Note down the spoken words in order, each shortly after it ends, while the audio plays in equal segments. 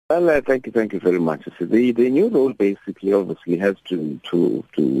Well, thank you very much. So the new role basically obviously has to do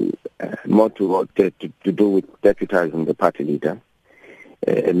with deputizing the party leader,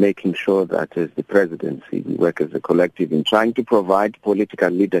 making sure that as the presidency we work as a collective in trying to provide political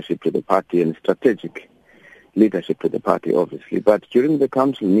leadership to the party and strategic leadership to the party, obviously. But during the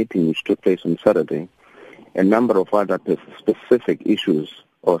council meeting which took place on Saturday, a number of other specific issues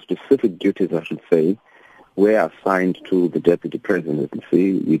or specific duties, I should say, were assigned to the deputy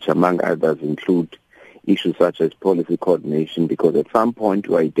presidency, which among others include issues such as policy coordination, because at some point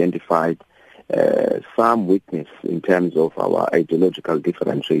we identified some weakness in terms of our ideological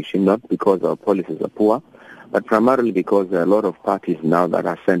differentiation, not because our policies are poor, but primarily because there are a lot of parties now that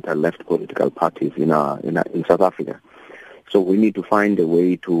are center-left political parties in South Africa. So we need to find a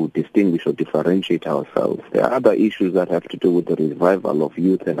way to distinguish or differentiate ourselves. There are other issues that have to do with the revival of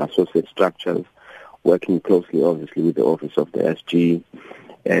youth and associate structures, working closely, obviously, with the office of the SG,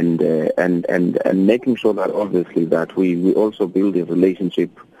 and making sure that, obviously, that we also build a relationship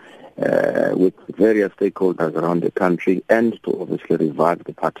with various stakeholders around the country, and to obviously revive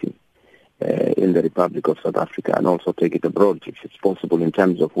the party in the Republic of South Africa, and also take it abroad if it's possible in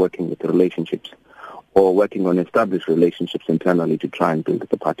terms of working with relationships or working on established relationships internally to try and build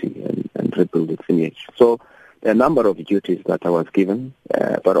the party and rebuild its image. So there are a number of duties that I was given,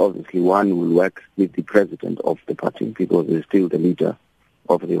 but obviously one will work with the president of the party because he's still the leader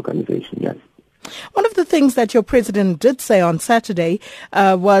of the organization, yes. One of the things that your president did say on Saturday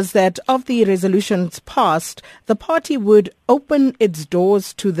was that of the resolutions passed, the party would open its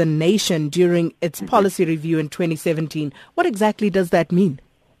doors to the nation during its policy review in 2017. What exactly does that mean?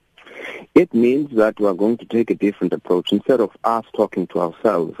 It means that we are going to take a different approach. Instead of us talking to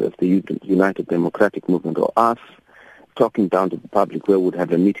ourselves as the United Democratic Movement, or us talking down to the public, where we would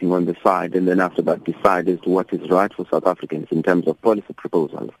have a meeting on the side and then after that decide as to what is right for South Africans in terms of policy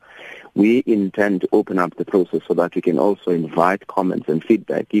proposals. We intend to open up the process so that we can also invite comments and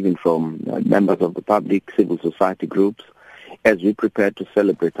feedback, even from members of the public, civil society groups, as we prepare to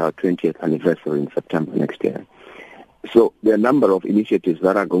celebrate our 20th anniversary in September next year. So there are a number of initiatives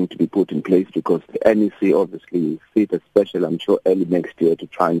that are going to be put in place because the NEC obviously sees a special, I'm sure, early next year to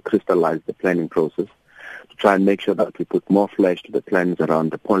try and crystallize the planning process, to try and make sure that we put more flesh to the plans around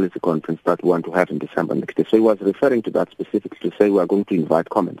the policy conference that we want to have in December next year. So he was referring to that specifically to say we are going to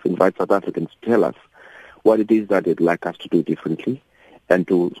invite comments, invite South Africans to tell us what it is that they'd like us to do differently, and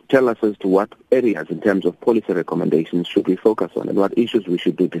to tell us as to what areas in terms of policy recommendations should we focus on and what issues we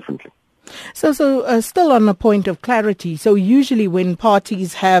should do differently. So still on a point of clarity, so usually when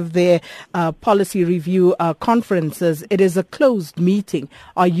parties have their policy review conferences, it is a closed meeting.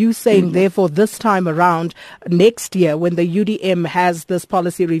 Are you saying, therefore, this time around, next year, when the UDM has this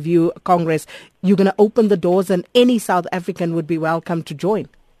policy review congress, you're going to open the doors and any South African would be welcome to join?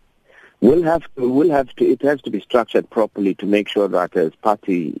 It has to be structured properly to make sure that the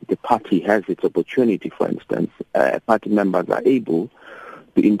party has its opportunity, for instance, party members are able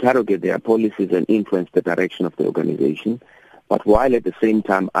to interrogate their policies and influence the direction of the organization, but while at the same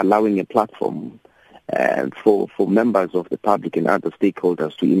time allowing a platform for members of the public and other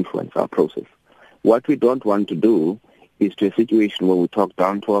stakeholders to influence our process. What we don't want to do is to a situation where we talk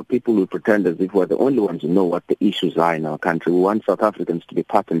down to our people, we pretend as if we're the only ones who know what the issues are in our country. We want South Africans to be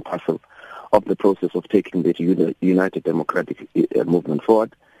part and parcel of the process of taking the United Democratic Movement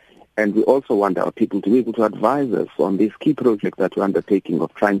forward. And we also want our people to be able to advise us on this key project that we're undertaking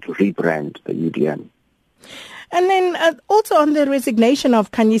of trying to rebrand the UDM. And then also on the resignation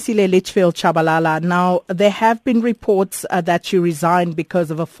of Khanyisile Litchfield Tshabalala, now there have been reports that she resigned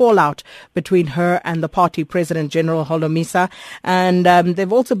because of a fallout between her and the party president, General Holomisa. And there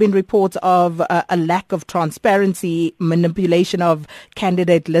have also been reports of a lack of transparency, manipulation of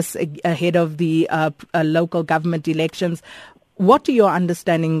candidate lists ahead of the local government elections. What, to your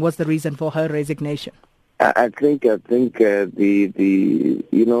understanding, was the reason for her resignation? I think the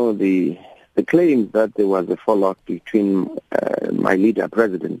claims that there was a fallout between my leader,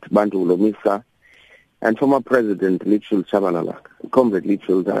 President Bantu Holomisa, and former President Litchfield Tshabalala, Comrade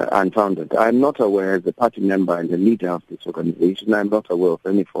Litchfield, are unfounded. I'm not aware, as a party member and the leader of this organization, I'm not aware of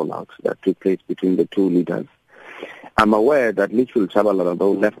any fallout that took place between the two leaders. I'm aware that Litchfield Tshabalala,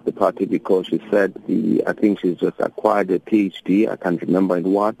 though, left the party because she said I think she's just acquired a PhD, I can't remember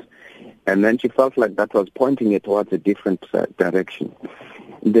in what, and then she felt like that was pointing her towards a different direction.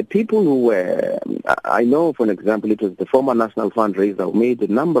 The people who were, I know, for an example, it was the former national fundraiser who made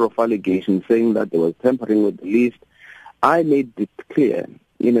a number of allegations saying that they were tampering with the list. I made it clear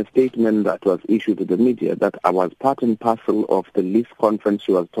in a statement that was issued to the media that I was part and parcel of the list conference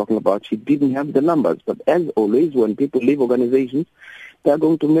she was talking about. She didn't have the numbers. But as always, when people leave organizations, They are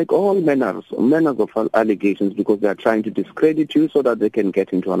going to make all manners of allegations because they are trying to discredit you so that they can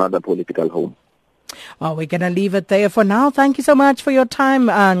get into another political home. Well, we're going to leave it there for now. Thank you so much for your time,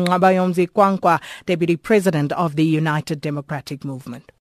 Nxabayomzi Kwankwa, Deputy President of the United Democratic Movement.